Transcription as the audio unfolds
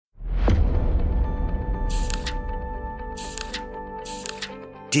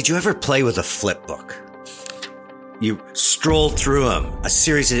Did you ever play with a flip book? You strolled through them. A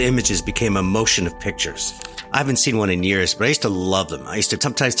series of images became a motion of pictures. I haven't seen one in years, but I used to love them. I used to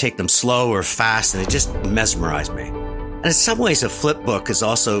sometimes take them slow or fast, and it just mesmerized me. And in some ways, a flip book is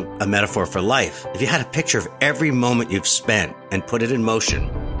also a metaphor for life. If you had a picture of every moment you've spent and put it in motion,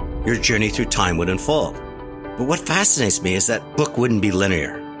 your journey through time would unfold. But what fascinates me is that book wouldn't be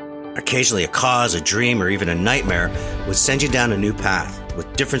linear. Occasionally, a cause, a dream, or even a nightmare would send you down a new path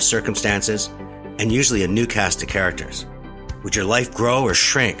with different circumstances and usually a new cast of characters. Would your life grow or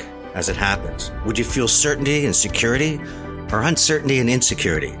shrink as it happens? Would you feel certainty and security or uncertainty and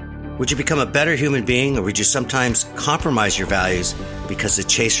insecurity? Would you become a better human being, or would you sometimes compromise your values because the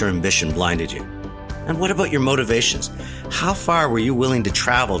chase or ambition blinded you? And what about your motivations? How far were you willing to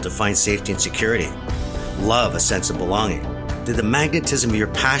travel to find safety and security? Love, a sense of belonging. Did the magnetism of your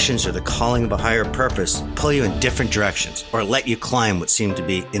passions or the calling of a higher purpose pull you in different directions or let you climb what seemed to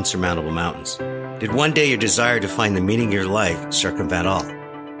be insurmountable mountains? Did one day your desire to find the meaning of your life circumvent all?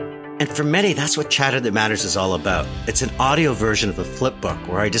 And for many, that's what Chatter That Matters is all about. It's an audio version of a flip book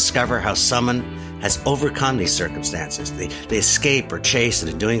where I discover how someone has overcome these circumstances. They escape or chase,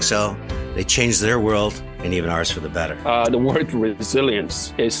 and in doing so, they change their world and even ours for the better. The word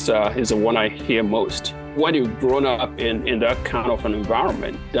resilience is the one I hear most. When you've grown up in that kind of an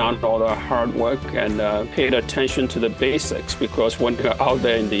environment, done all the hard work and paid attention to the basics, because when you're out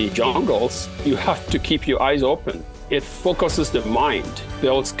there in the jungles, you have to keep your eyes open. It focuses the mind,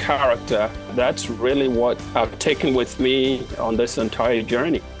 builds character. That's really what I've taken with me on this entire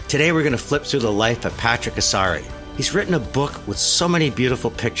journey. Today, we're going to flip through the life of Patrick Asare. He's written a book with so many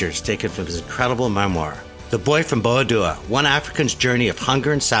beautiful pictures taken from his incredible memoir, The Boy from Boadua, One African's Journey of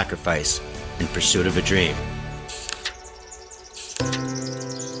Hunger and Sacrifice in Pursuit of a Dream.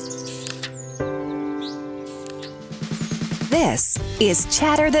 This is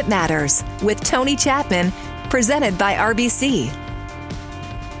Chatter That Matters with Tony Chapman, presented by RBC.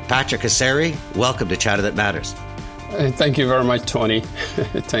 Patrick Asare, welcome to Chatter That Matters. Thank you very much, Tony.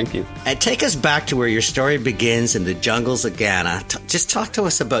 Thank you. And take us back to where your story begins in the jungles of Ghana. Just talk to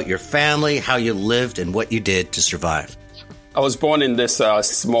us about your family, how you lived, and what you did to survive. I was born in this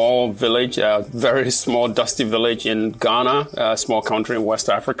small village, very small, dusty village in Ghana, a small country in West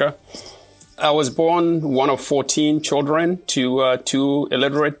Africa. I was born one of 14 children to two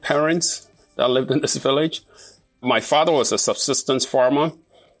illiterate parents that lived in this village. My father was a subsistence farmer,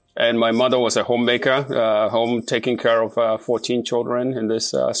 and my mother was a homemaker, home taking care of 14 children in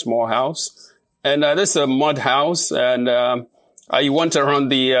this small house. And this is a mud house, and you went around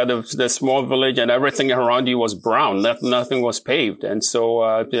the small village, and everything around you was brown. Nothing was paved, and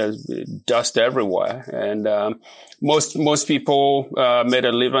so dust everywhere. And most people made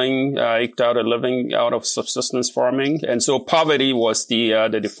a living, eked out a living out of subsistence farming, and so poverty was the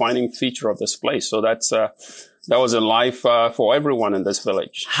defining feature of this place. So that was a life for everyone in this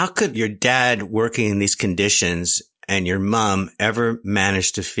village. How could your dad, working in these conditions, and your mom ever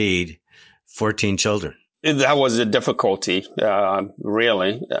manage to feed 14 children? That was a difficulty,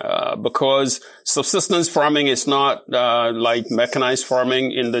 really, because subsistence farming is not like mechanized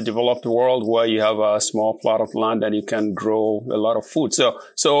farming in the developed world, where you have a small plot of land and you can grow a lot of food.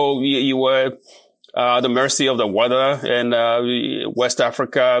 So you were the mercy of the weather. In West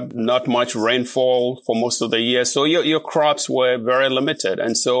Africa, not much rainfall for most of the year, so your crops were very limited.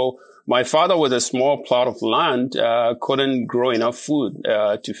 And so my father, with a small plot of land, couldn't grow enough food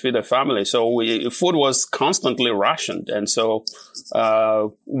to feed the family. So food was constantly rationed. And so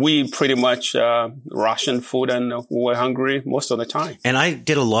we pretty much rationed food, and we were hungry most of the time. And I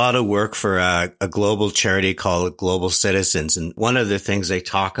did a lot of work for a global charity called Global Citizens. And one of the things they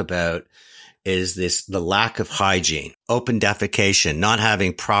talk about is the lack of hygiene, open defecation, not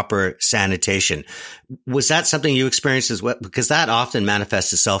having proper sanitation. Was that something you experienced as well? Because that often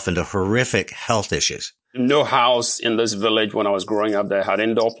manifests itself into horrific health issues. No house in this village when I was growing up that had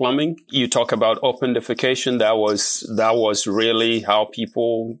indoor plumbing. You talk about open defecation. That was really how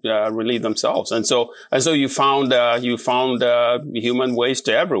people relieve themselves. And so you found human waste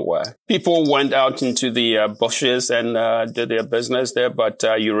everywhere. People went out into the bushes and did their business there, but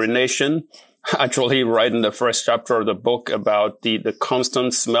urination, actually right in the first chapter of the book, about the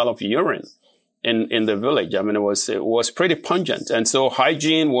constant smell of urine in the village. I mean, it was pretty pungent. And so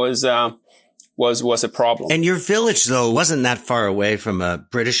hygiene was a problem. And your village, though, wasn't that far away from a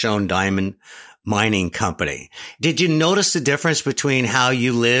British-owned diamond mining company. Did you notice the difference between how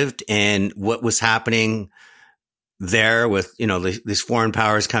you lived and what was happening there with, these foreign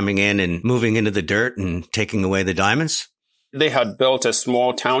powers coming in and moving into the dirt and taking away the diamonds? They had built a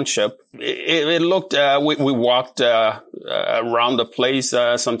small township. It looked, we walked around the place.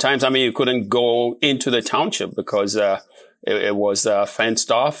 Sometimes, you couldn't go into the township because it was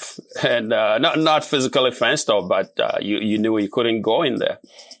fenced off, and not physically fenced off, but you knew you couldn't go in there.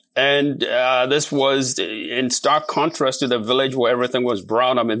 And this was in stark contrast to the village where everything was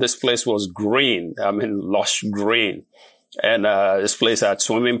brown. This place was green. Lush green. And this place had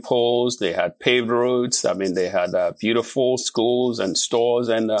swimming pools. They had paved roads. They had beautiful schools and stores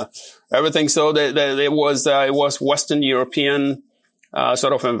and everything. So it was Western European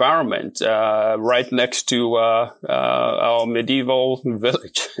sort of environment right next to our medieval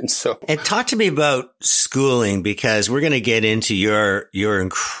village. And talk to me about schooling, because we're going to get into your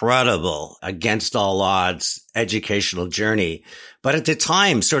incredible, against all odds, educational journey. But at the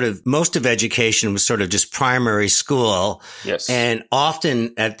time, sort of most of education was sort of just primary school. Yes. And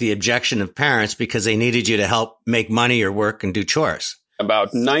often at the objection of parents because they needed you to help make money or work and do chores.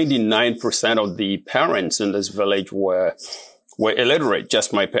 About 99% of the parents in this village were illiterate,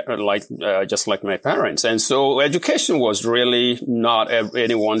 just like my parents. And so education was really not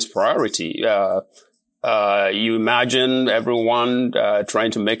anyone's priority. You imagine everyone trying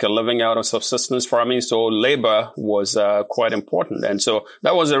to make a living out of subsistence farming, so labor was quite important. And so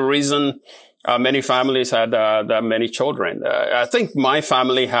that was a reason many families had that many children. I think my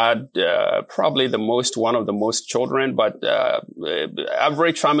family had probably one of the most children, but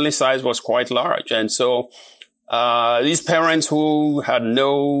average family size was quite large. And so these parents who had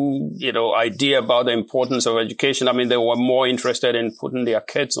no, idea about the importance of education, they were more interested in putting their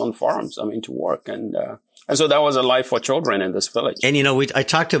kids on farms, to work. And so that was a life for children in this village. And, I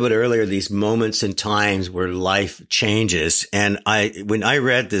talked about earlier these moments and times where life changes. And when I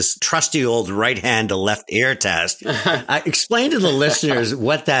read this trusty old right hand to left ear test, I explained to the listeners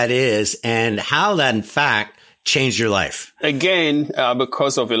what that is and how that, in fact, changed your life? Again,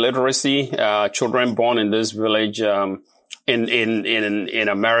 because of illiteracy, children born in this village, in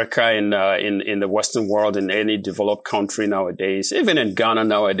America, in the Western world, in any developed country nowadays, even in Ghana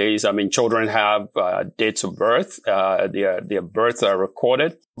nowadays, children have dates of birth, their births are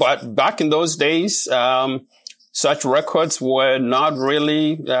recorded. But back in those days, such records were not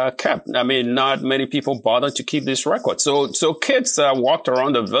really kept. Not many people bothered to keep these records. So kids walked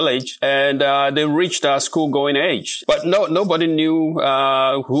around the village and they reached school-going age. But nobody knew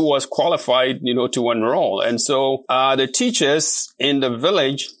who was qualified, to enroll. And so the teachers in the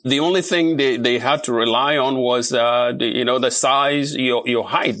village, the only thing they had to rely on was the size, your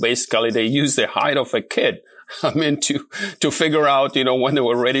height. Basically, they used the height of a kid. To figure out, when they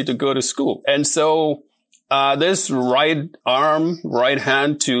were ready to go to school. And so this right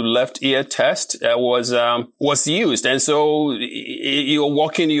hand to left ear test was used. And so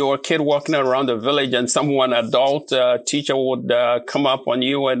your kid walking around the village, and someone adult teacher would come up on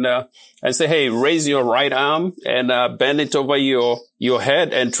you and say, hey, raise your right arm and bend it over your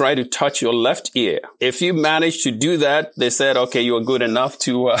head and try to touch your left ear. If you manage to do that, they said, okay, you're good enough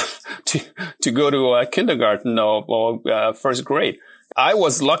to go to kindergarten or first grade. I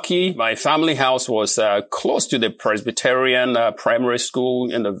was lucky. My family house was close to the Presbyterian primary school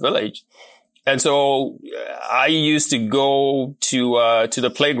in the village. And so I used to go to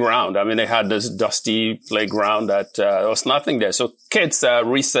the playground. They had this dusty playground that there was nothing there. So kids,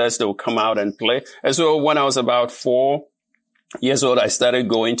 recess, they would come out and play. And so when I was about 4 years old, I started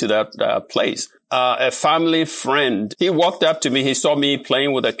going to that place. A family friend, he walked up to me. He saw me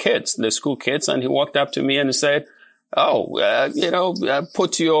playing with the school kids, and he walked up to me and said,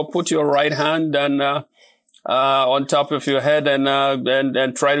 put your right hand and on top of your head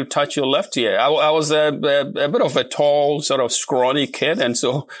and try to touch your left ear. I was a bit of a tall, sort of scrawny kid, and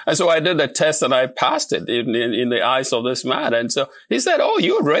so I did the test and I passed it in the eyes of this man. And so he said, "Oh,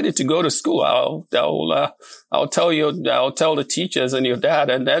 you're ready to go to school. I'll tell the teachers and your dad."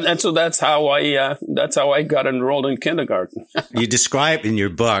 And so that's how I got enrolled in kindergarten. You describe in your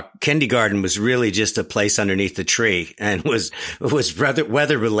book, kindergarten was really just a place underneath the tree, and was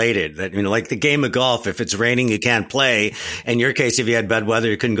weather related. That, like the game of golf, if it's raining, you can't play. In your case, if you had bad weather,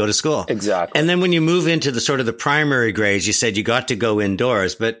 you couldn't go to school. Exactly. And then when you move into the sort of the primary grades, you said you got to go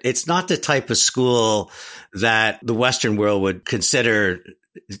indoors, but it's not the type of school that the Western world would consider,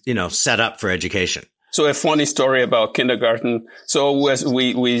 set up for education. So a funny story about kindergarten. So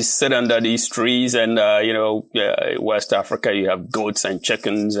we sit under these trees and, West Africa, you have goats and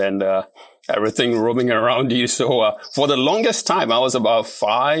chickens and, everything roaming around you. So, for the longest time, I was about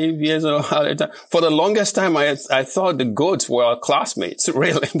 5 years old at the time. For the longest time, I thought the goats were our classmates,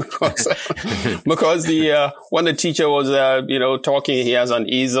 really, because when the teacher was, talking, he has an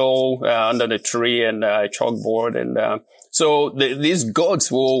easel, under the tree and a chalkboard. And, so these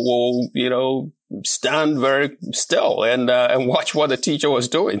goats will stand very still and watch what the teacher was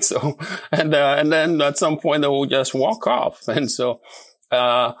doing. So, and then at some point they will just walk off. And so,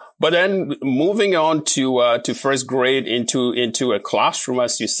 but then moving on to first grade into a classroom,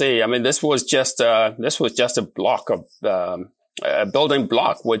 as you say, I mean, this was just a block of, a building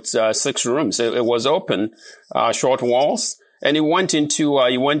block with 6 rooms. It was open, short walls. And he went into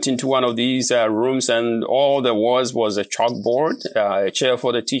one of these rooms, and all there was a chalkboard, a chair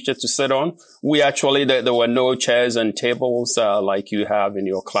for the teacher to sit on. We actually, there were no chairs and tables, like you have in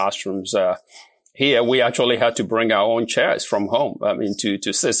your classrooms. Here, we actually had to bring our own chairs from home, I mean,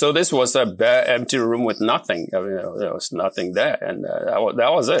 to sit. So this was a bare, empty room with nothing. I mean, there was nothing there. And that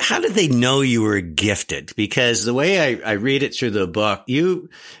was it. How did they know you were gifted? Because the way I read it through the book, you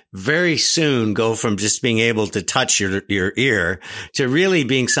very soon go from just being able to touch your ear to really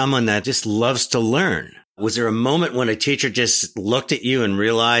being someone that just loves to learn. Was there a moment when a teacher just looked at you and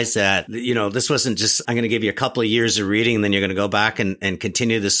realized that, you know, this wasn't just, I'm going to give you a couple of years of reading and then you're going to go back and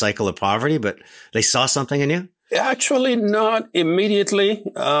continue this cycle of poverty, but they saw something in you? Actually, not immediately.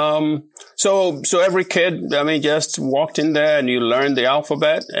 So every kid, I mean, just walked in there and you learned the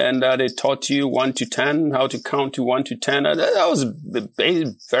alphabet, and they taught you 1 to 10, how to count to 1 to 10. That was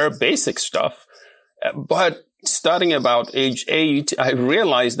very basic stuff. But starting about age 8, I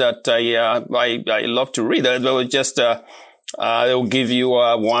realized that I love to read. There was just they'll give you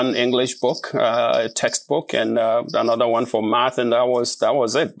one English book, textbook, and another one for math, and that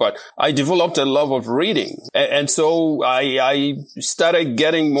was it. But I developed a love of reading, and so I started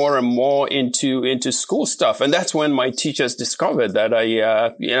getting more and more into school stuff, and that's when my teachers discovered that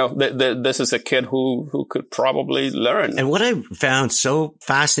this is a kid who could probably learn. And what I found so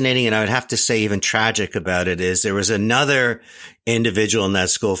fascinating, and I would have to say even tragic about it, is there was another individual in that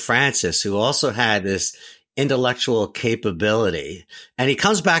school, Francis, who also had this intellectual capability. And he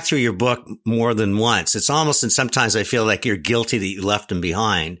comes back through your book more than once. It's almost, and sometimes I feel like you're guilty that you left him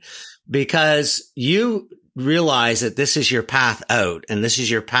behind, because you realize that this is your path out and this is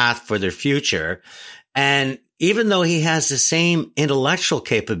your path for their future. And even though he has the same intellectual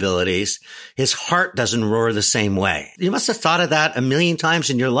capabilities, his heart doesn't roar the same way. You must have thought of that a million times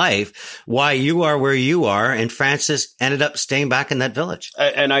in your life, why you are where you are. And Francis ended up staying back in that village.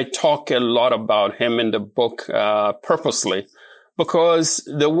 And I talk a lot about him in the book, purposely, because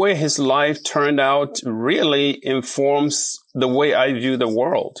the way his life turned out really informs the way I view the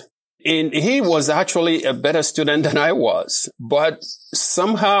world. And he was actually a better student than I was, but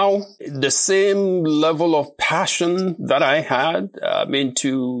somehow the same level of passion that I had,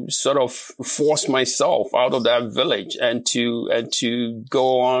 to sort of force myself out of that village and to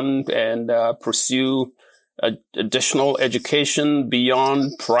go on and pursue additional education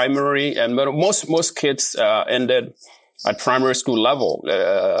beyond primary. And most kids ended at primary school level.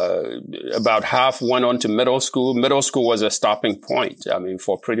 About half went on to middle school. Middle school was a stopping point,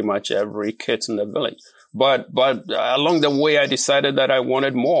 for pretty much every kid in the village. But along the way, I decided that I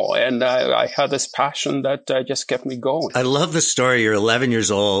wanted more. And I had this passion that just kept me going. I love the story. You're 11 years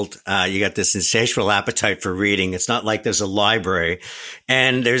old. You got this insatiable appetite for reading. It's not like there's a library.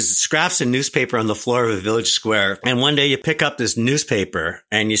 And there's scraps of newspaper on the floor of a village square. And one day you pick up this newspaper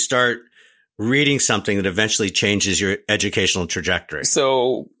and you start reading something that eventually changes your educational trajectory.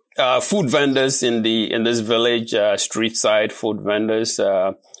 So, food vendors in this village, street side food vendors,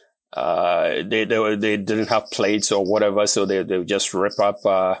 they didn't have plates or whatever. So they would just rip up,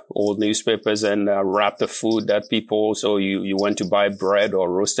 old newspapers and, wrap the food that people, so you went to buy bread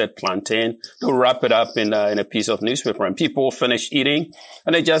or roasted plantain, they'll wrap it up in a piece of newspaper, and people finish eating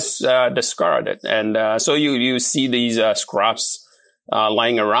and they just, discard it. And, so you see these, scraps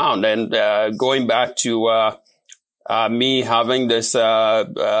lying around, and going back to me having this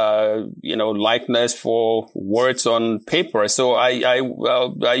likeness for words on paper. So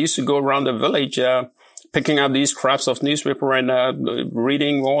I used to go around the village picking up these scraps of newspaper and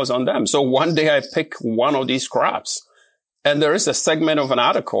reading what was on them. So one day I picked one of these scraps, and there is a segment of an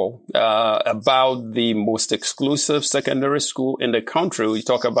article about the most exclusive secondary school in the country. We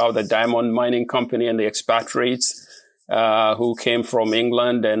talk about the diamond mining company and the expatriates who came from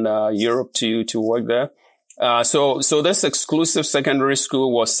England and Europe to work there. So this exclusive secondary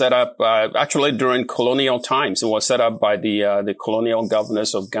school was set up actually during colonial times. It was set up by the colonial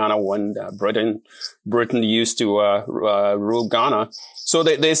governors of Ghana when Britain used to rule Ghana. So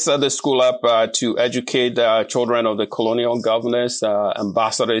they set the school up to educate children of the colonial governors,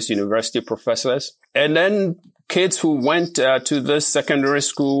 ambassadors, university professors, and then kids who went to this secondary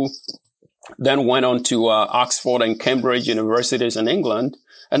school then went on to Oxford and Cambridge universities in England,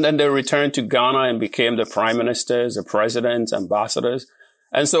 and then they returned to Ghana and became the prime ministers, the presidents, ambassadors.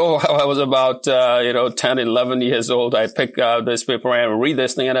 And so I was about, 10, 11 years old. I picked up this paper and read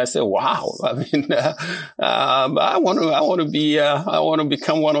this thing and I said, wow, I mean, I want to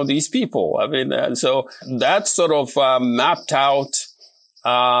become one of these people. I mean, and so that sort of, mapped out,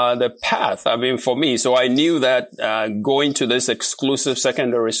 the path. I mean, for me. So I knew that, going to this exclusive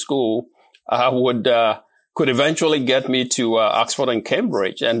secondary school, could eventually get me to Oxford and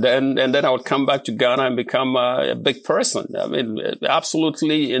Cambridge, and then I would come back to Ghana and become a big person. I mean,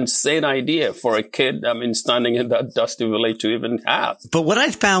 absolutely insane idea for a kid. I mean, standing in that dusty village to even have. But what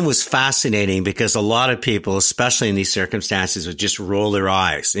I found was fascinating because a lot of people, especially in these circumstances, would just roll their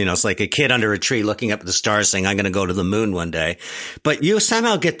eyes. You know, it's like a kid under a tree looking up at the stars saying, I'm going to go to the moon one day. But you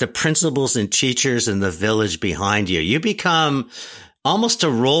somehow get the principals and teachers in the village behind you. You become almost a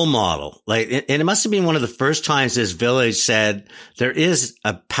role model. And it must have been one of the first times this village said, there is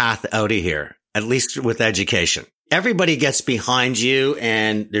a path out of here, at least with education. Everybody gets behind you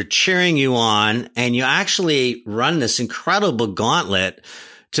and they're cheering you on, and you actually run this incredible gauntlet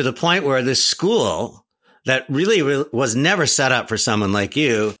to the point where this school that really was never set up for someone like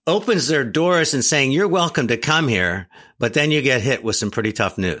you opens their doors and saying, you're welcome to come here. But then you get hit with some pretty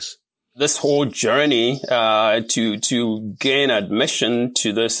tough news. This whole journey, to gain admission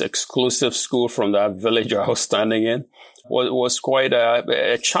to this exclusive school from that village I was standing in was quite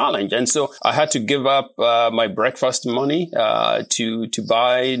a challenge. And so I had to give up, my breakfast money, to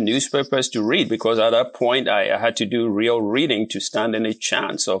buy newspapers to read, because at that point I had to do real reading to stand any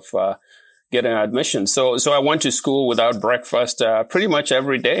chance of, getting admission. So I went to school without breakfast, pretty much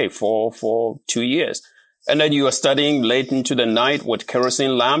every day for 2 years. And then you were studying late into the night with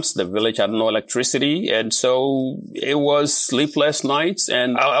kerosene lamps. The village had no electricity. And so it was sleepless nights.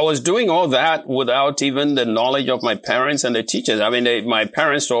 And I was doing all that without even the knowledge of my parents and the teachers. I mean, my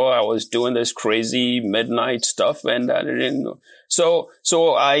parents saw I was doing this crazy midnight stuff, and I didn't know. So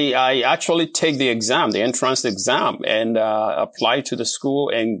I actually take the exam, the entrance exam, and apply to the school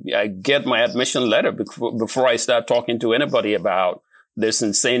and get my admission letter before I start talking to anybody about this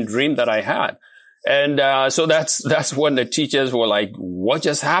insane dream that I had. And, so that's when the teachers were like, what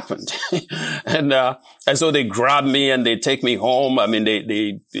just happened? and so they grab me and they take me home. I mean,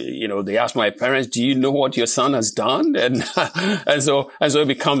 they ask my parents, do you know what your son has done? And so it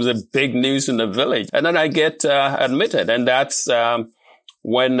becomes a big news in the village. And then I get, admitted. And that's,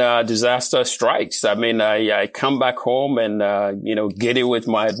 when, disaster strikes. I mean, I come back home and, giddy with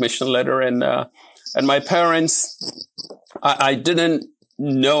my admission letter, and my parents, I didn't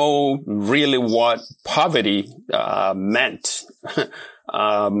know really what poverty meant.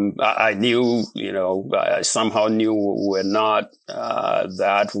 I knew, I somehow knew we're not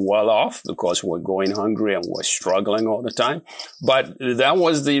that well off because we're going hungry and we're struggling all the time. But that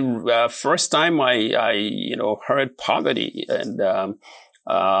was the first time I heard poverty and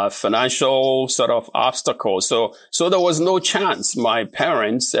financial sort of obstacles. So there was no chance my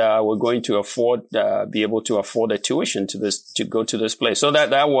parents were going to be able to afford a tuition to go to this place. So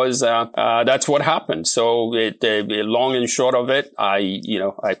that was that's what happened. So long and short of it,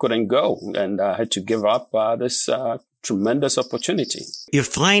 I couldn't go, and I had to give up this tremendous opportunity. You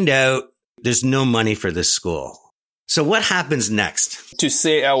find out there's no money for this school. So what happens next? To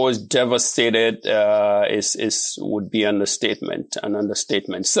say I was devastated would be an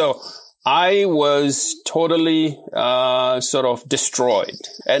understatement. So I was totally sort of destroyed,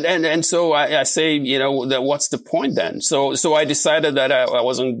 and so I say, what's the point then? So I decided that I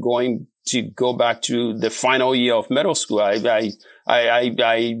wasn't going to go back to the final year of middle school. I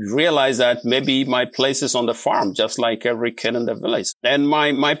realized that maybe my place is on the farm, just like every kid in the village. And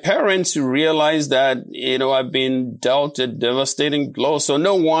my parents realized that, I've been dealt a devastating blow. So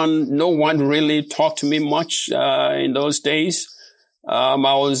no one really talked to me much, in those days. I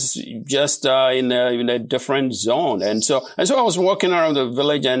was just, in a different zone. And so I was walking around the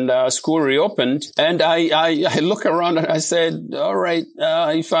village, and, school reopened, and I look around and I said, all right,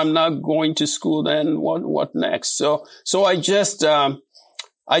 if I'm not going to school, then what next? So I just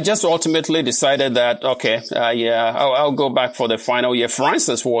ultimately decided that, okay, I'll go back for the final year.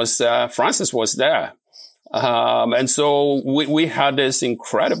 Francis was there. And so we had this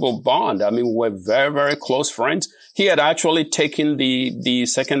incredible bond. I mean, we're very, very close friends. He had actually taken the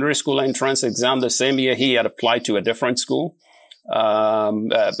secondary school entrance exam the same year he had applied to a different school. a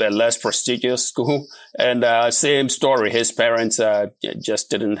less prestigious school. And same story. His parents just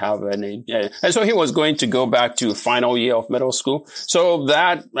didn't have any. And so he was going to go back to final year of middle school. So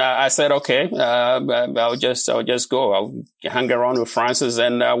that I said, okay, I'll just go. I'll hang around with Francis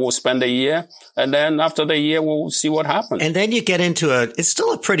and we'll spend a year. And then after the year, we'll see what happens. And then you get into it's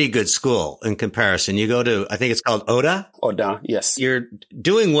still a pretty good school in comparison. You go to, I think it's called Oda. Oda, yes. You're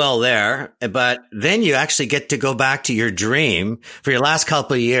doing well there, but then you actually get to go back to your dream for your last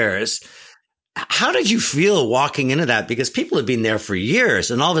couple of years. How did you feel walking into that? Because people have been there for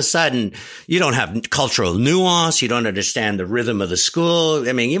years and all of a sudden you don't have cultural nuance. You don't understand the rhythm of the school.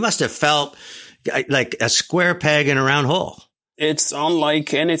 I mean, you must have felt like a square peg in a round hole. It's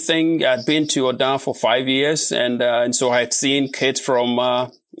unlike anything. I'd been to Oda for 5 years and so I had seen kids from,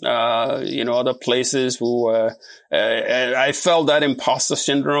 other places who, I felt that imposter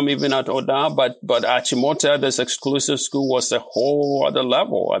syndrome even at Oda, but at Chimota, this exclusive school was a whole other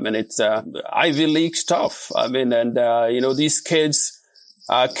level. I mean, it's, Ivy League stuff. I mean, and, these kids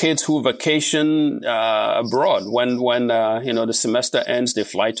are kids who vacation, abroad. When, the semester ends, they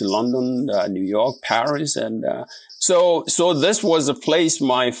fly to London, New York, Paris. And, so this was a place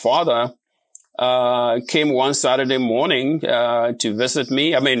my father, came one Saturday morning, to visit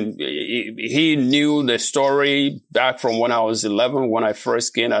me. I mean, he knew the story back from when I was 11, when I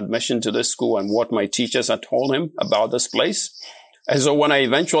first gained admission to this school and what my teachers had told him about this place. And so when I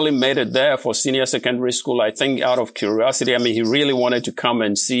eventually made it there for senior secondary school, I think out of curiosity, I mean, he really wanted to come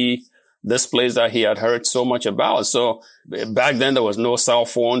and see this place that he had heard so much about. So back then there was no cell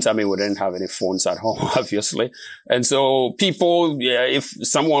phones. I mean, we didn't have any phones at home, obviously. And so people, if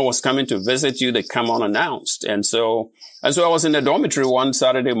someone was coming to visit you, they come unannounced. And so I was in the dormitory one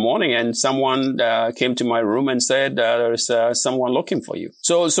Saturday morning and someone, came to my room and said, there's, someone looking for you.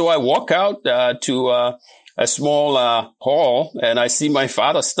 So I walk out, to, a small hall, and I see my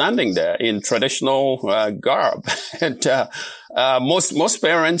father standing there in traditional garb. And most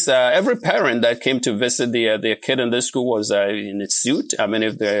parents, every parent that came to visit their kid in this school was in a suit. I mean,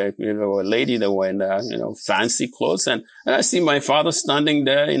 if they're a lady, they were in fancy clothes. And I see my father standing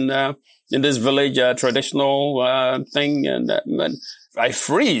there in this village traditional thing, and I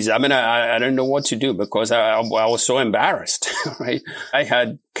freeze. I mean, I don't know what to do because I was so embarrassed, right? I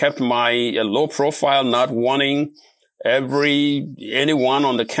had kept my low profile, not wanting anyone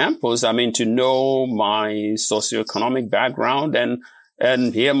on the campus, I mean, to know my socioeconomic background.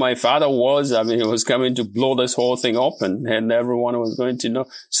 And here my father was, I mean, he was coming to blow this whole thing open and everyone was going to know.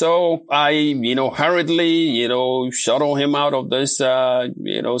 So I, hurriedly, shuttle him out of this,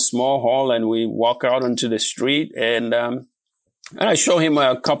 small hall and we walk out onto the street and I show him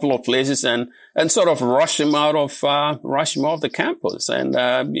a couple of places and sort of rush him off the campus. And,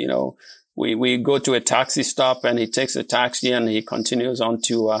 we go to a taxi stop and he takes a taxi and he continues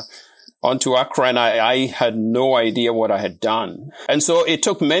onto Accra. And I had no idea what I had done. And so it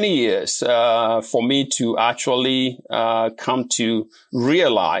took many years, for me to actually, come to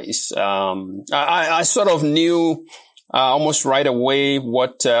realize, I sort of knew, almost right away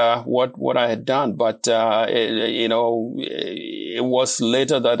what I had done. But, it was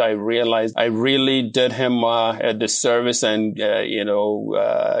later that I realized I really did him, a disservice and, I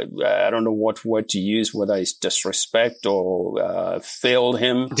don't know what word to use, whether it's disrespect or, failed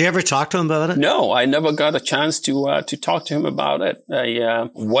him. Did you ever talk to him about it? No, I never got a chance to talk to him about it.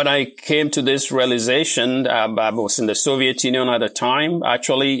 When I came to this realization, I was in the Soviet Union at the time.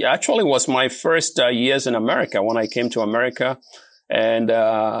 Actually was my first years in America when I came to America and,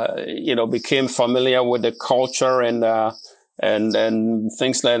 became familiar with the culture and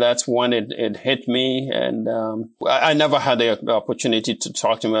things like that when it hit me. And, I never had the opportunity to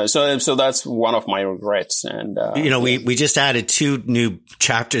talk to him. So that's one of my regrets. And, we just added 2 new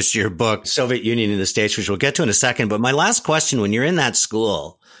chapters to your book, Soviet Union in the States, which we'll get to in a second. But my last question, when you're in that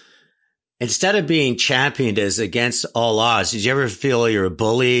school, instead of being championed as against all odds, did you ever feel you were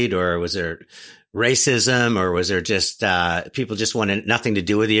bullied or was there racism or was there just, people just wanted nothing to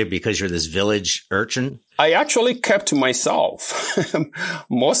do with you because you're this village urchin? I actually kept to myself,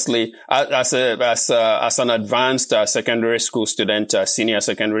 mostly as an advanced secondary school student, senior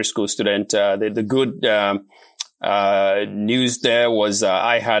secondary school student. The good news there was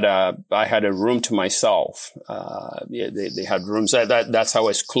I had a room to myself. They had rooms. That's how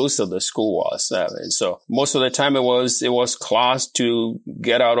exclusive the school was. And so most of the time it was class to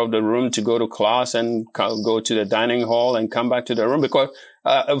get out of the room to go to class and go to the dining hall and come back to the room because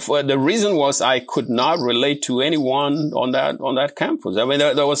the reason was I could not relate to anyone on that campus. I mean,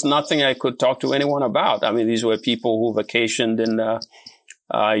 there was nothing I could talk to anyone about. I mean, these were people who vacationed in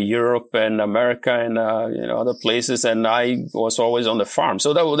Europe and America and, other places. And I was always on the farm.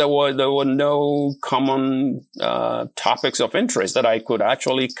 So there were no common, topics of interest that I could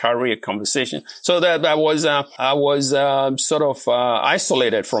actually carry a conversation. So I was sort of,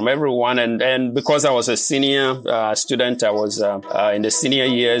 isolated from everyone. And because I was a senior, student, I was, in the senior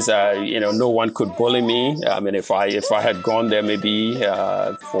years, no one could bully me. I mean, if I had gone there maybe,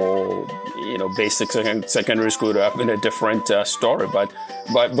 for, basic secondary school, it would have been a different, story. But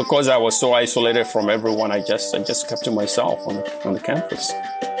because I was so isolated from everyone, I just kept to myself on the campus.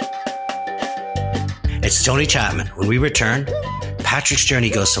 It's Tony Chapman. When we return, Patrick's journey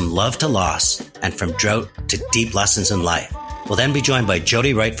goes from love to loss and from drought to deep lessons in life. We'll then be joined by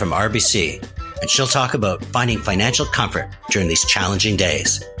Jodi Wright from RBC, and she'll talk about finding financial comfort during these challenging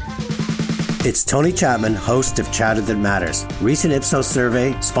days. It's Tony Chapman, host of Chatter That Matters. Recent Ipsos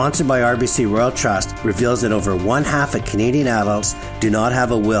survey, sponsored by RBC Royal Trust, reveals that over one half of Canadian adults do not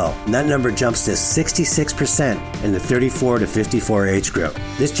have a will. And that number jumps to 66% in the 34 to 54 age group.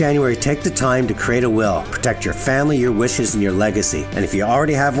 This January, take the time to create a will. Protect your family, your wishes, and your legacy. And if you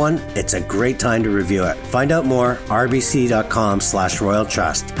already have one, it's a great time to review it. Find out more, rbc.com/Royal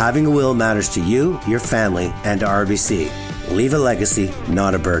Trust. Having a will matters to you, your family, and to RBC. Leave a legacy,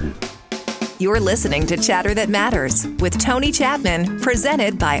 not a burden. You're listening to Chatter That Matters with Tony Chapman,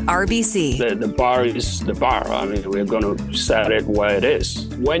 presented by RBC. The bar is the bar. I mean, we're going to set it where it is.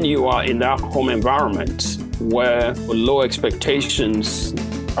 When you are in that home environment where low expectations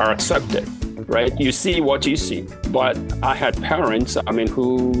are accepted, right? You see what you see. But I had parents,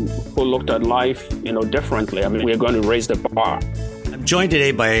 who looked at life, differently. We're going to raise the bar. I'm joined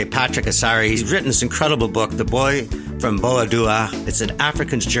today by Patrick Asare. He's written this incredible book, The Boy from Boadua. It's an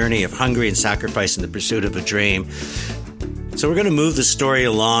African's journey of hunger and sacrifice in the pursuit of a dream. So we're going to move the story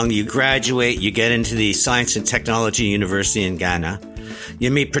along. You graduate, you get into the Science and Technology University in Ghana.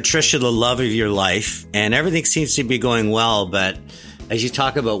 You meet Patricia, the love of your life, and everything seems to be going well, but as you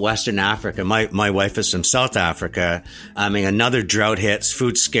talk about Western Africa, my wife is from South Africa. Another drought hits,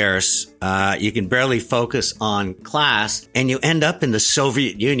 food scarce. You can barely focus on class, and you end up in the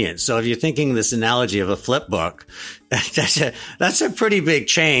Soviet Union. So if you're thinking this analogy of a flip book, that's a pretty big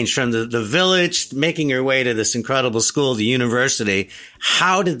change from the village, making your way to this incredible school, the university.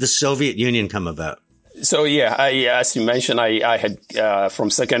 How did the Soviet Union come about? So, as you mentioned, I had, from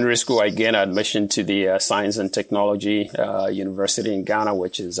secondary school, I gained admission to the Science and Technology University in Ghana,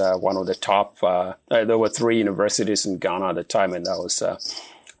 which is one of the top. There were 3 universities in Ghana at the time, and that was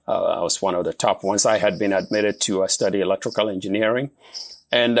I was one of the top ones. I had been admitted to study electrical engineering.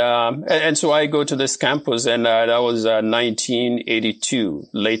 And so I go to this campus, and that was 1982,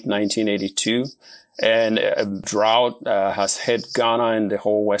 late 1982. And a drought has hit Ghana and the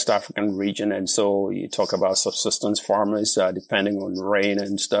whole West African region. And so you talk about subsistence farmers depending on rain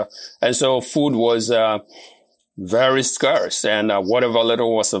and stuff. And so food was very scarce, and whatever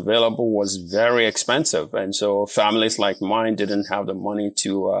little was available was very expensive. And so families like mine didn't have the money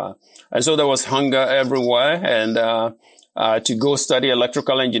to and so there was hunger everywhere. And to go study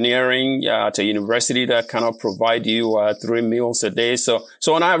electrical engineering at a university that cannot provide you 3 meals a day. So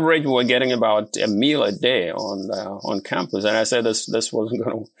on average, we're getting about a meal a day on campus. And I said this wasn't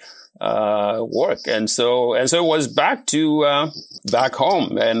going to work. And so it was back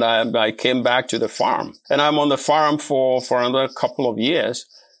home. And I came back to the farm. And I'm on the farm for another couple of years.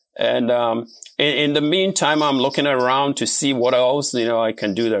 And in the meantime, I'm looking around to see what else, I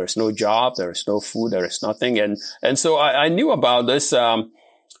can do. There is no job. There is no food. There is nothing. And so I knew about this,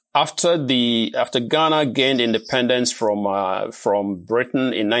 after Ghana gained independence from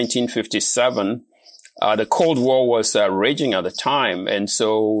Britain in 1957. The Cold War was raging at the time. And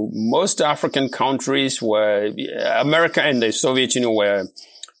so most African countries America and the Soviet Union were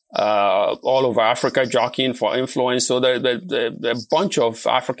all over Africa jockeying for influence. So the bunch of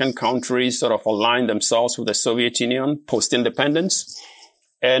African countries sort of aligned themselves with the Soviet Union post-independence.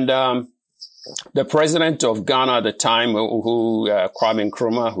 And the president of Ghana at the time, who Kwame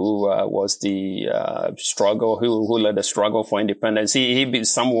Nkrumah, who was the who led the struggle for independence, he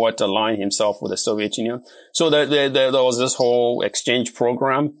somewhat aligned himself with the Soviet Union. So there was this whole exchange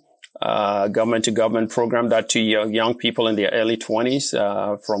program, government to government program that to young people in their early 20s,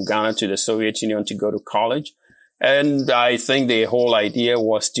 from Ghana to the Soviet Union to go to college. And I think the whole idea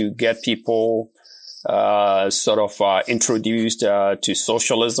was to get people introduced to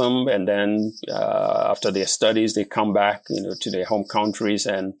socialism, and then after their studies they come back to their home countries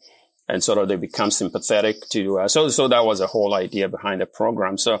and sort of they become sympathetic to so that was the whole idea behind the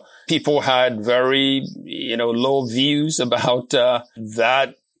program. So people had very low views about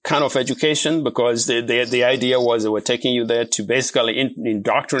that kind of education, because the idea was they were taking you there to basically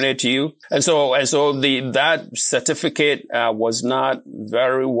indoctrinate you. And so that certificate, was not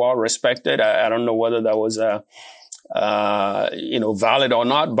very well respected. I don't know whether that was, valid or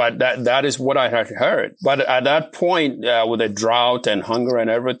not, but that is what I had heard. But at that point, with the drought and hunger and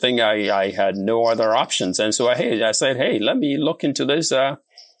everything, I had no other options. And so I said, hey, let me look into this,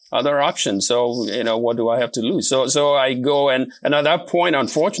 other options. So, what do I have to lose? So I go and at that point,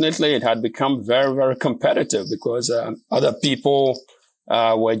 unfortunately, it had become very, very competitive because, other people,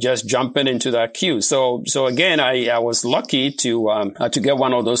 were just jumping into that queue. So again, I was lucky to get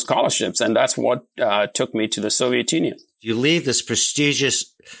one of those scholarships. And that's what, took me to the Soviet Union. You leave this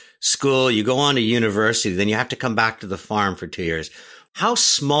prestigious school, you go on to university, then you have to come back to the farm for 2 years. How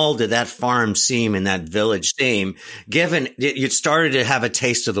small did that farm seem in that village seem, given you started to have a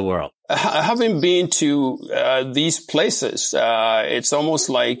taste of the world? Having been to these places, it's almost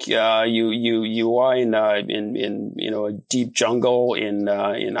like you are in a deep jungle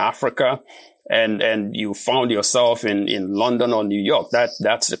in Africa, and you found yourself in London or New York.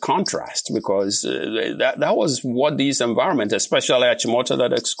 That's the contrast, because that was what these environments, especially at Chimota,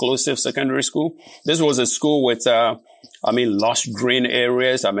 that exclusive secondary school. This was a school with lush green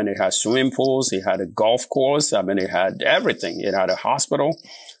areas. It had swimming pools. It had a golf course. It had everything. It had a hospital.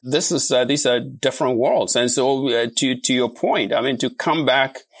 These are different worlds. And so, to your point, to come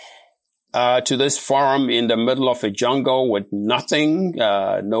back, to this farm in the middle of a jungle with nothing,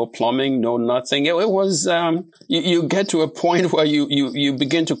 no plumbing, no nothing. It was, you get to a point where you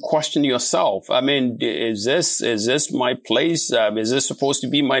begin to question yourself. Is this my place? Is this supposed to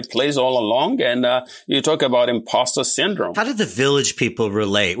be my place all along? And, you talk about imposter syndrome. How did the village people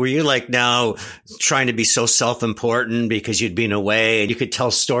relate? Were you now trying to be so self-important because you'd been away and you could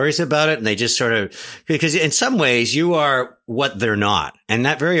tell stories about it, and they just sort of, because in some ways you are what they're not. And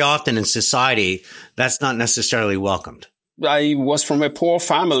that very often in society, that's not necessarily welcomed. I was from a poor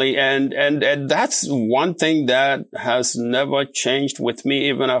family, and that's one thing that has never changed with me,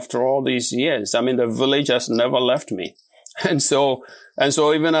 even after all these years. The village has never left me. And so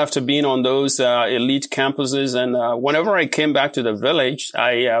even after being on those, elite campuses, and, whenever I came back to the village,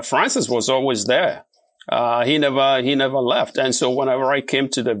 Francis was always there. He never left. And so whenever I came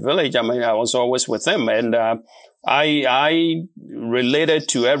to the village, I was always with him. And, I related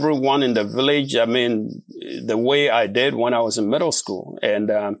to everyone in the village. The way I did when I was in middle school. And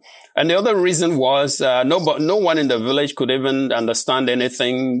the other reason was, no one in the village could even understand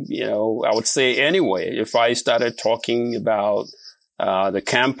anything, I would say anyway, if I started talking about, the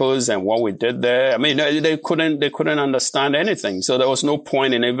campus and what we did there. They couldn't understand anything. So there was no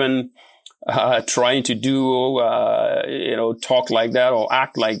point in even, trying to do, talk like that or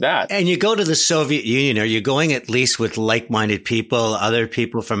act like that. And you go to the Soviet Union, are you going at least with like-minded people, other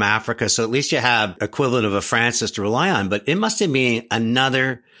people from Africa? So at least you have equivalent of a Francis to rely on, but it must have been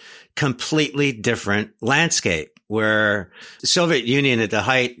another completely different landscape, where the Soviet Union at the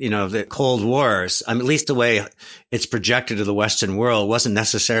height, of the Cold Wars, at least the way it's projected to the Western world, wasn't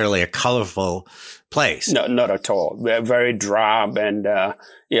necessarily a colorful place. No, not at all. Very drab and,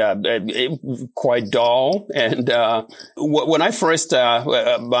 quite dull. And, when I first,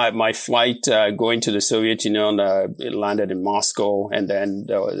 my flight, going to the Soviet Union, it landed in Moscow, and then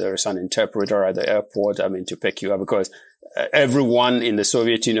there's an interpreter at the airport, to pick you up, because everyone in the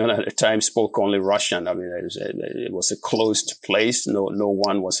Soviet Union at the time spoke only Russian. It was a closed place. No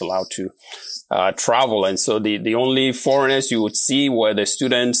one was allowed to travel. And so the only foreigners you would see were the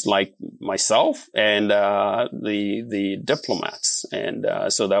students like myself and the diplomats. And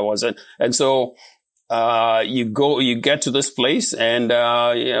so that was it. And so you get to this place, and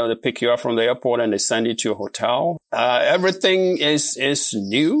they pick you up from the airport and they send you to a hotel. Everything is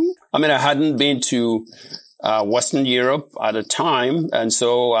new. I hadn't been to Western Europe at the time. And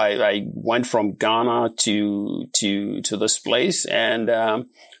so I went from Ghana to this place, and,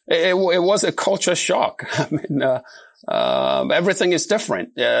 it was a culture shock. Everything is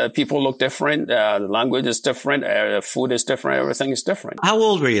different. People look different. The language is different. Food is different. Everything is different. How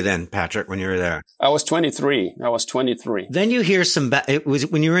old were you then, Patrick, when you were there? I was 23. Then you hear it was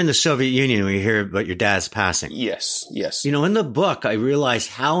when you were in the Soviet Union, when you hear about your dad's passing. Yes. In the book, I realized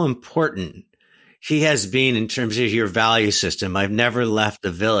how important he has been in terms of your value system. I've never left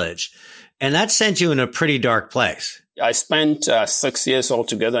the village. And that sent you in a pretty dark place. I spent 6 years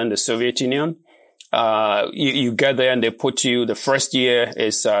altogether in the Soviet Union. You get there and they put you, the first year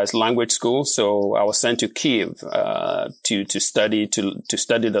is language school. So I was sent to Kiev, to study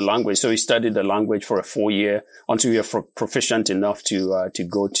the language. So we studied the language for a 4 year until you're proficient enough to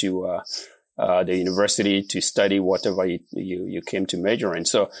go to, the university to study whatever you came to major in.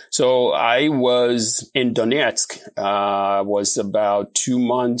 So I was in Donetsk, was about 2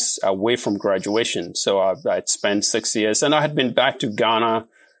 months away from graduation. So I'd spent 6 years, and I had been back to Ghana,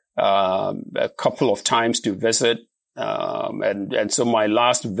 a couple of times to visit. And so my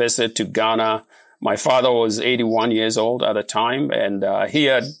last visit to Ghana, my father was 81 years old at the time, and he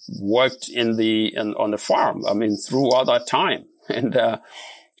had worked on the farm, throughout that time. And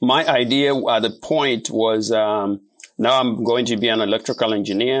my idea at the point was, now I'm going to be an electrical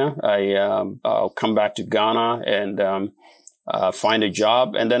engineer. I'll come back to Ghana and find a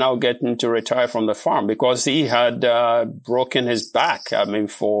job, and then I'll get him to retire from the farm, because he had broken his back,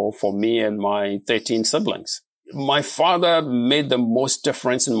 for me and my 13 siblings. My father made the most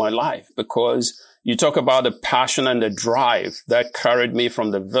difference in my life, because you talk about the passion and the drive that carried me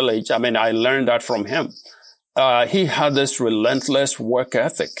from the village. I learned that from him. He had this relentless work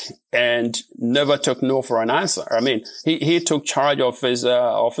ethic and never took no for an answer. He took charge of his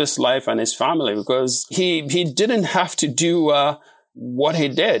life and his family, because he didn't have to do, what he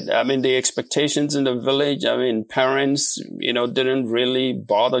did. The expectations in the village, parents, didn't really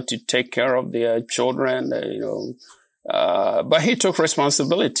bother to take care of their children, but he took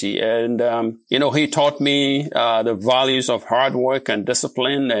responsibility, and, he taught me, the values of hard work and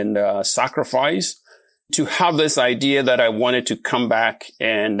discipline and, sacrifice, to have this idea that I wanted to come back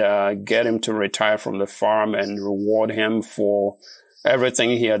and, get him to retire from the farm and reward him for everything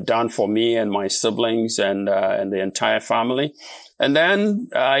he had done for me and my siblings and the entire family. And then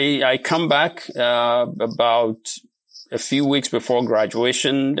I come back, about a few weeks before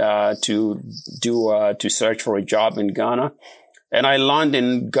graduation, to search for a job in Ghana. And I land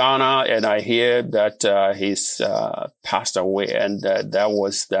in Ghana, and I hear that he's passed away, and that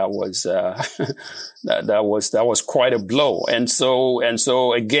was quite a blow. And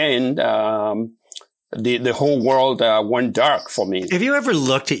so again, the whole world went dark for me. Have you ever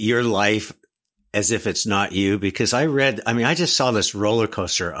looked at your life as if it's not you? Because I just saw this roller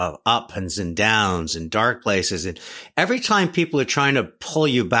coaster of ups and downs and dark places. And every time people are trying to pull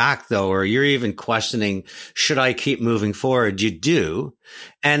you back, though, or you're even questioning, should I keep moving forward? You do.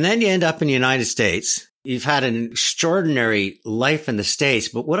 And then you end up in the United States. You've had an extraordinary life in the States.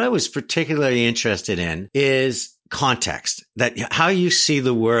 But what I was particularly interested in is context, that how you see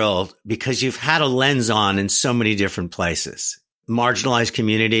the world, because you've had a lens on in so many different places. Marginalized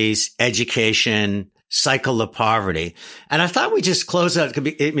communities, education, cycle of poverty. And I thought we just close out,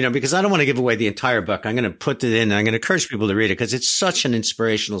 because I don't want to give away the entire book. I'm going to put it in, and I'm going to encourage people to read it, because it's such an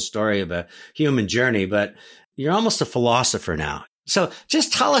inspirational story of a human journey, but you're almost a philosopher now. So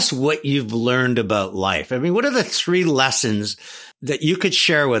just tell us what you've learned about life. What are the 3 lessons that you could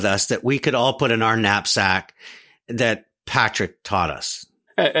share with us that we could all put in our knapsack that Patrick taught us?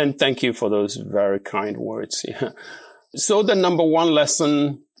 And thank you for those very kind words. Yeah. So the number one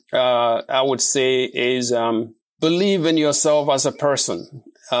lesson, I would say is, believe in yourself as a person.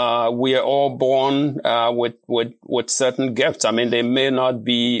 We are all born, with certain gifts. They may not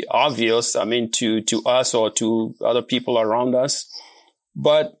be obvious, to us or to other people around us,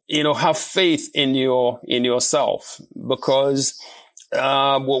 but, have faith in yourself, because,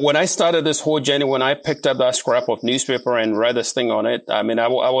 when I started this whole journey, when I picked up that scrap of newspaper and read this thing on it, I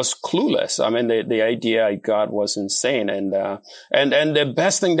was clueless. The idea I got was insane. And the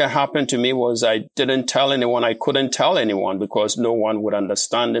best thing that happened to me was I didn't tell anyone. I couldn't tell anyone, because no one would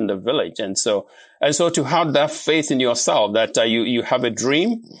understand in the village. And so to have that faith in yourself, that you have a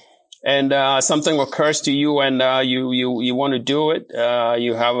dream, and something occurs to you, and you want to do it,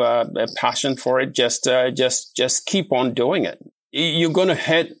 you have a passion for it, just keep on doing it. You're going to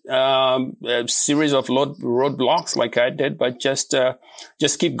hit a series of roadblocks like I did, but just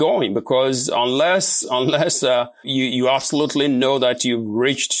keep going, because unless you absolutely know that you've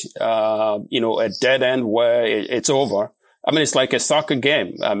reached a dead end where it's over. It's like a soccer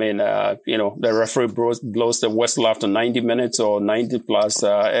game. The referee blows the whistle after 90 minutes or 90 plus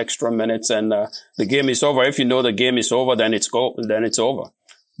extra minutes, and the game is over. If you know the game is over, then it's over.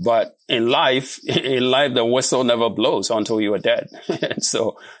 But in life, the whistle never blows until you are dead.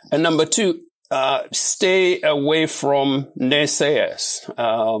 And number 2, stay away from naysayers.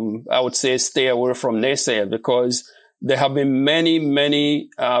 I would say stay away from naysayers, because there have been many,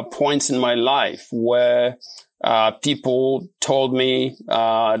 many points in my life where people told me,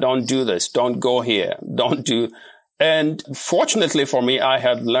 don't do this, don't go here, don't do. And fortunately for me, I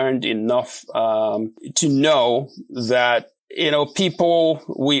had learned enough to know that people,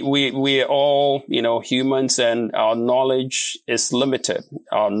 we are all, humans, and our knowledge is limited.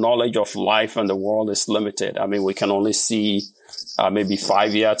 Our knowledge of life and the world is limited. I mean, we can only see maybe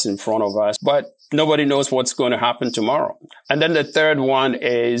 5 years in front of us, but nobody knows what's going to happen tomorrow. And then the third one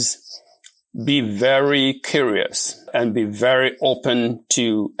is be very curious and be very open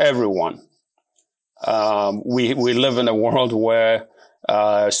to everyone. We live in a world where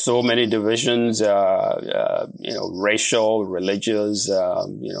so many divisions, racial, religious,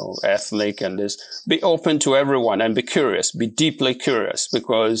 ethnic, and this. Be open to everyone and be curious. Be deeply curious,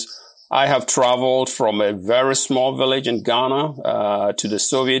 because I have traveled from a very small village in Ghana to the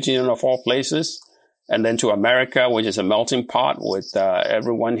Soviet Union of all places, and then to America, which is a melting pot with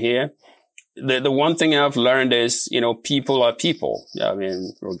everyone here. The one thing I've learned is, people are people. I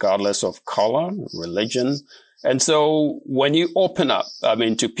mean, regardless of color, religion. And so when you open up,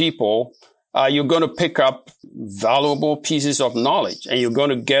 to people, you're going to pick up valuable pieces of knowledge, and you're going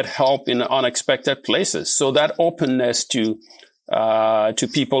to get help in unexpected places. So that openness to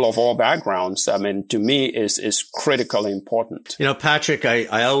people of all backgrounds, to me is critically important. Patrick,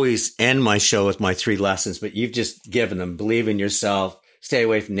 I always end my show with my 3 lessons, but you've just given them. Believe in yourself, stay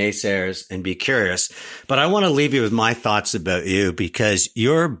away from naysayers, and be curious. But I want to leave you with my thoughts about you, because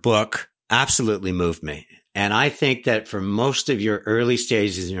your book absolutely moved me. And I think that for most of your early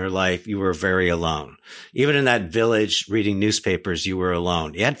stages in your life, you were very alone. Even in that village reading newspapers, you were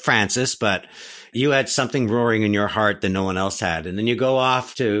alone. You had Francis, but you had something roaring in your heart that no one else had. And then you go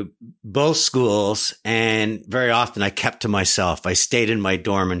off to both schools, and very often I kept to myself. I stayed in my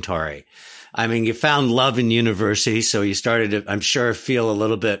dormitory. You found love in university, so you started to, I'm sure, feel a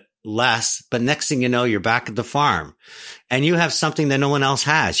little bit less. But next thing you know, you're back at the farm, and you have something that no one else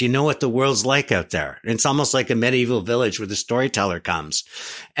has. You know what the world's like out there. It's almost like a medieval village where the storyteller comes.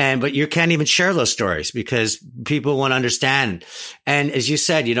 But you can't even share those stories because people won't understand. And as you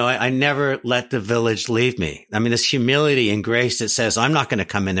said, I never let the village leave me. This humility and grace that says, I'm not going to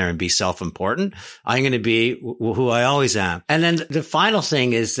come in there and be self-important. I'm going to be who I always am. And then the final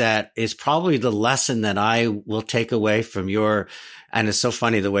thing is probably the lesson that I will take away from your, and it's so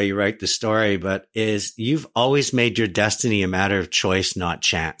funny the way you write the story, but is you've always made your destiny a matter of choice, not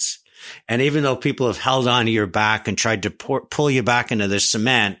chance. And even though people have held on to your back and tried to pull you back into the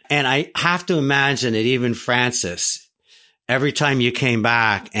cement, and I have to imagine that even Francis, every time you came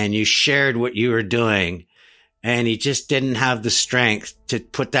back and you shared what you were doing, and he just didn't have the strength to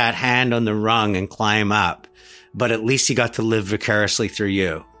put that hand on the rung and climb up, but at least he got to live vicariously through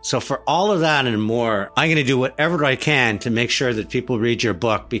you. So for all of that and more, I'm going to do whatever I can to make sure that people read your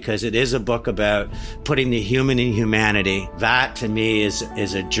book, because it is a book about putting the human in humanity. That to me is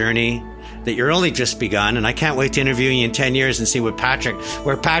a journey that you're only just begun. And I can't wait to interview you in 10 years and see where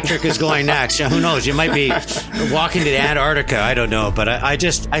Patrick is going next. Who knows? You might be walking to the Antarctica. I don't know. But I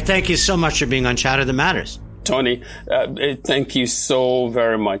thank you so much for being on Chatter That Matters. Tony, thank you so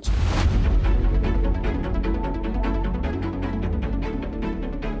very much.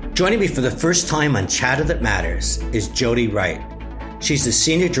 Joining me for the first time on Chatter That Matters is Jodi Wright. She's the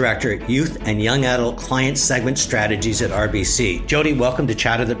Senior Director at Youth and Young Adult Client Segment Strategies at RBC. Jodi, welcome to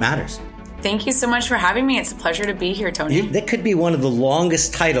Chatter That Matters. Thank you so much for having me. It's a pleasure to be here, Tony. That could be one of the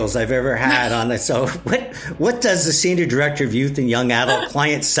longest titles I've ever had on this. So what does the Senior Director of Youth and Young Adult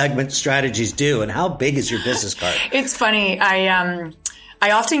Client Segment Strategies do, and how big is your business card? It's funny.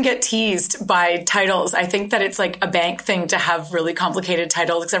 I often get teased by titles. I think that it's like a bank thing to have really complicated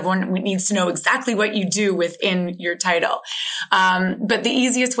titles because everyone needs to know exactly what you do within your title. But the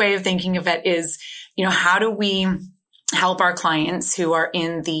easiest way of thinking of it is, how do we help our clients who are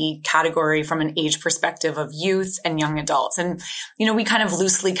in the category from an age perspective of youth and young adults. And, we kind of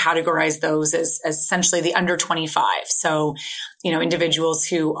loosely categorize those as essentially the under 25. So, individuals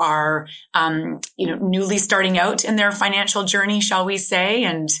who are, newly starting out in their financial journey, shall we say.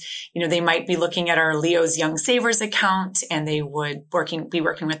 And, they might be looking at our Leo's Young Savers account, and they would be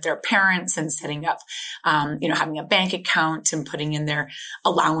working with their parents and setting up, having a bank account and putting in their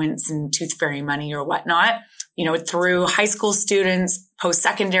allowance and tooth fairy money or whatnot. Through high school students,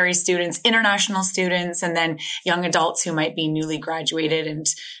 post-secondary students, international students, and then young adults who might be newly graduated and,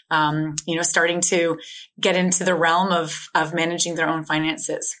 starting to get into the realm of managing their own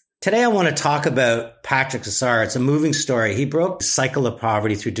finances. Today, I want to talk about Patrick Asare. It's a moving story. He broke the cycle of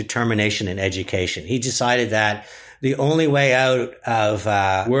poverty through determination and education. He decided that the only way out of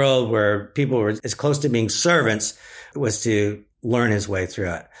a world where people were as close to being servants was to learn his way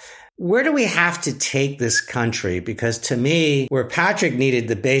through it. Where do we have to take this country? Because to me, where Patrick needed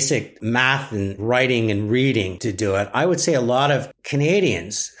the basic math and writing and reading to do it, I would say a lot of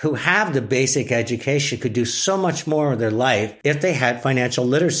Canadians who have the basic education could do so much more with their life if they had financial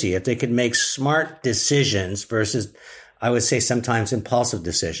literacy, if they could make smart decisions versus, I would say, sometimes impulsive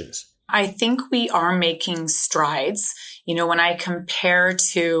decisions. I think we are making strides. You know, when I compare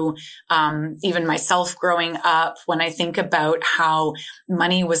to even myself growing up, when I think about how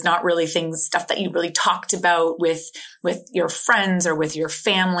money was not really stuff that you really talked about with your friends or with your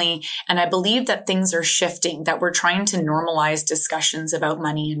family. And I believe that things are shifting, that we're trying to normalize discussions about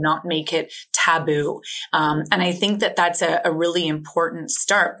money and not make it taboo. And I think that that's a really important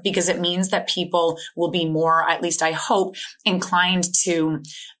start, because it means that people will be more, at least I hope, inclined to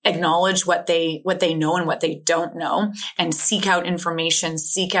acknowledge what they know and what they don't know, and seek out information,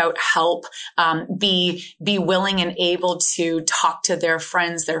 seek out help, be willing and able to talk to their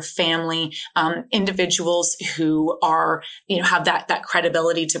friends, their family, individuals who are, have that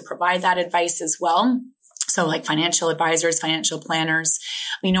credibility to provide that advice as well. So like financial advisors, financial planners,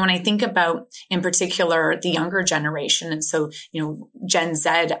 when I think about in particular the younger generation, and so, Gen Z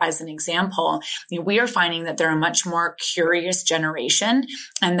as an example, we are finding that they're a much more curious generation,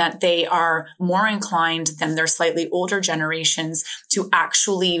 and that they are more inclined than their slightly older generations to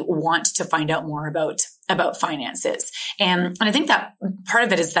actually want to find out more about finances. And I think that part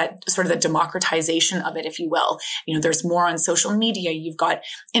of it is that sort of the democratization of it, if you will. There's more on social media. You've got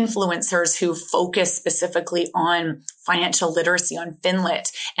influencers who focus specifically on financial literacy, on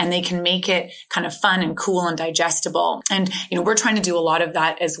Finlit, and they can make it kind of fun and cool and digestible. And, we're trying to do a lot of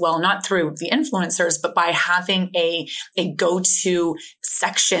that as well, not through the influencers, but by having a go-to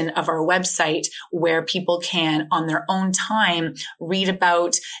section of our website where people can, on their own time, read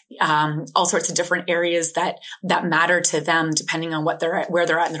about all sorts of different areas that matter to them, depending on where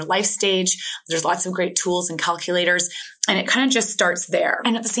they're at in their life stage. There's lots of great tools and calculators. And it kind of just starts there.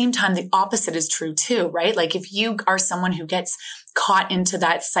 And at the same time, the opposite is true too, right? Like if you are someone who gets caught into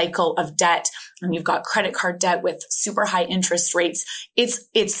that cycle of debt, and you've got credit card debt with super high interest rates,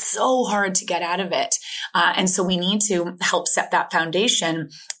 it's so hard to get out of it. And so we need to help set that foundation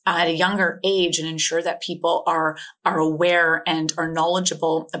at a younger age and ensure that people are aware and are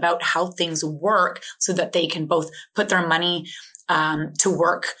knowledgeable about how things work, so that they can both put their money to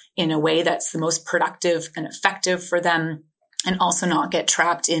work in a way that's the most productive and effective for them, and also not get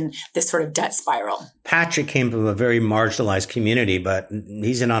trapped in this sort of debt spiral. Patrick came from a very marginalized community, but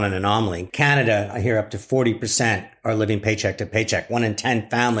he's not an anomaly. Canada, I hear up to 40% are living paycheck to paycheck. 1 in 10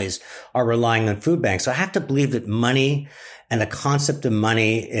 families are relying on food banks. So I have to believe that money and the concept of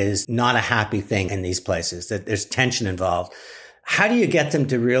money is not a happy thing in these places, that there's tension involved. How do you get them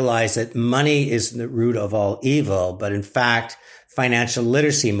to realize that money is the root of all evil, but in fact, financial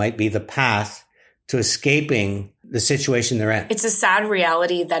literacy might be the path to escaping the situation they're in? It's a sad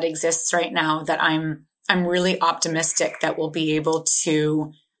reality that exists right now that I'm really optimistic that we'll be able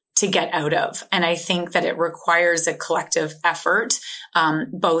to get out of. And I think that it requires a collective effort,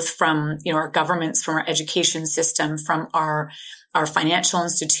 both from, our governments, from our education system, from our financial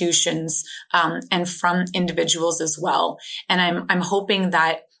institutions, and from individuals as well. And I'm hoping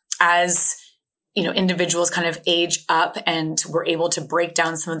that as individuals kind of age up and we're able to break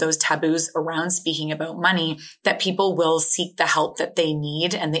down some of those taboos around speaking about money, that people will seek the help that they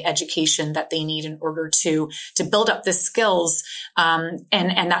need and the education that they need in order to build up the skills, and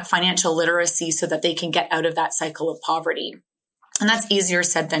that financial literacy, so that they can get out of that cycle of poverty. And that's easier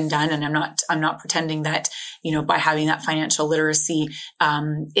said than done. And I'm not pretending that, by having that financial literacy,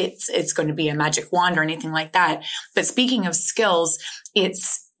 it's going to be a magic wand or anything like that. But speaking of skills,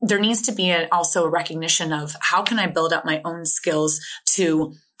 there needs to be also a recognition of how can I build up my own skills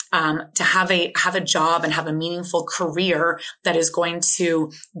to have a job and have a meaningful career that is going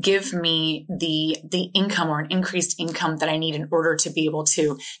to give me the income or an increased income that I need in order to be able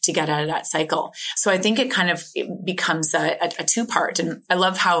to get out of that cycle. So I think it becomes a two-part. And I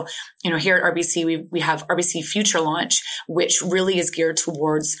love how, here at RBC, we have RBC Future Launch, which really is geared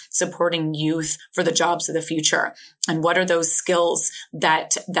towards supporting youth for the jobs of the future. And what are those skills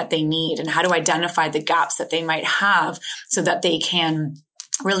that they need, and how to identify the gaps that they might have so that they can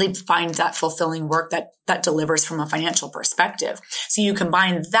really find that fulfilling work that delivers from a financial perspective. So you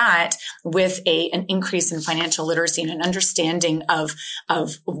combine that with an increase in financial literacy and an understanding of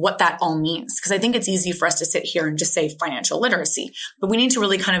what that all means. Because I think it's easy for us to sit here and just say financial literacy, but we need to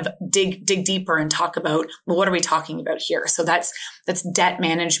really kind of dig deeper and talk about, well, what are we talking about here? So that's debt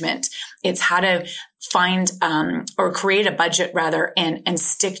management. It's how to find or create a budget rather and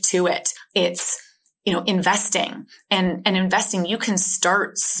stick to it. It's investing and investing, you can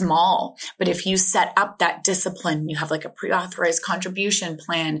start small, but if you set up that discipline, you have like a pre-authorized contribution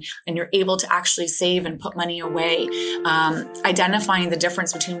plan and you're able to actually save and put money away, identifying the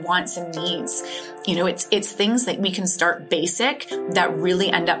difference between wants and needs. It's things that we can start basic that really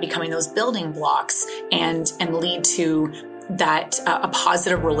end up becoming those building blocks and lead to that a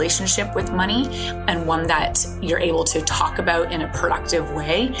positive relationship with money and one that you're able to talk about in a productive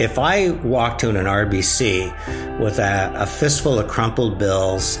way. If I walked to an RBC with a fistful of crumpled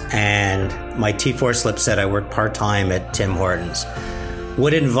bills and my T4 slip said I work part-time at Tim Hortons,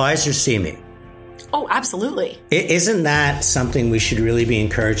 would an advisor see me? Oh, absolutely. Isn't that something we should really be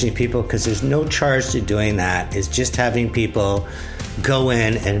encouraging people? Because there's no charge to doing that. It's just having people go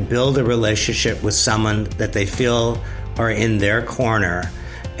in and build a relationship with someone that they feel are in their corner,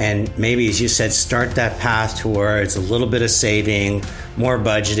 and maybe, as you said, start that path towards a little bit of saving, more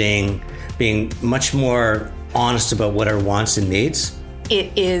budgeting, being much more honest about what our wants and needs.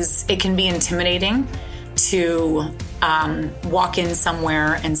 It can be intimidating to walk in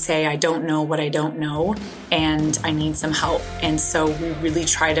somewhere and say, I don't know what I don't know, and I need some help. And so we really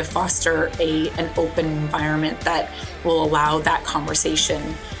try to foster an open environment that will allow that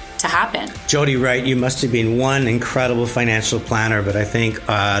conversation to happen. Jodi Wright, you must have been one incredible financial planner, but I think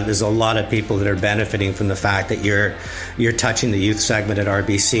there's a lot of people that are benefiting from the fact that you're touching the youth segment at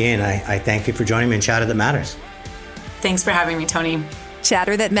RBC, and I thank you for joining me in Chatter That Matters. Thanks for having me, Tony.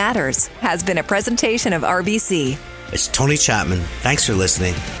 Chatter That Matters has been a presentation of RBC. It's Tony Chapman. Thanks for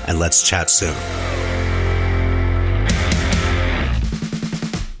listening, and let's chat soon.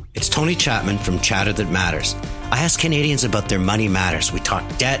 It's Tony Chapman from Chatter That Matters. I asked Canadians about their money matters. We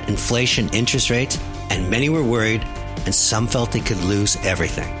talked debt, inflation, interest rates, and many were worried, and some felt they could lose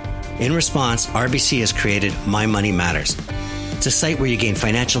everything. In response, RBC has created My Money Matters. It's a site where you gain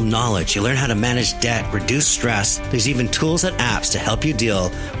financial knowledge, you learn how to manage debt, reduce stress. There's even tools and apps to help you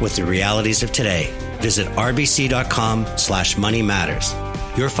deal with the realities of today. Visit rbc.com/money matters.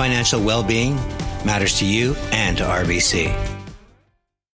 Your financial well-being matters to you and to RBC.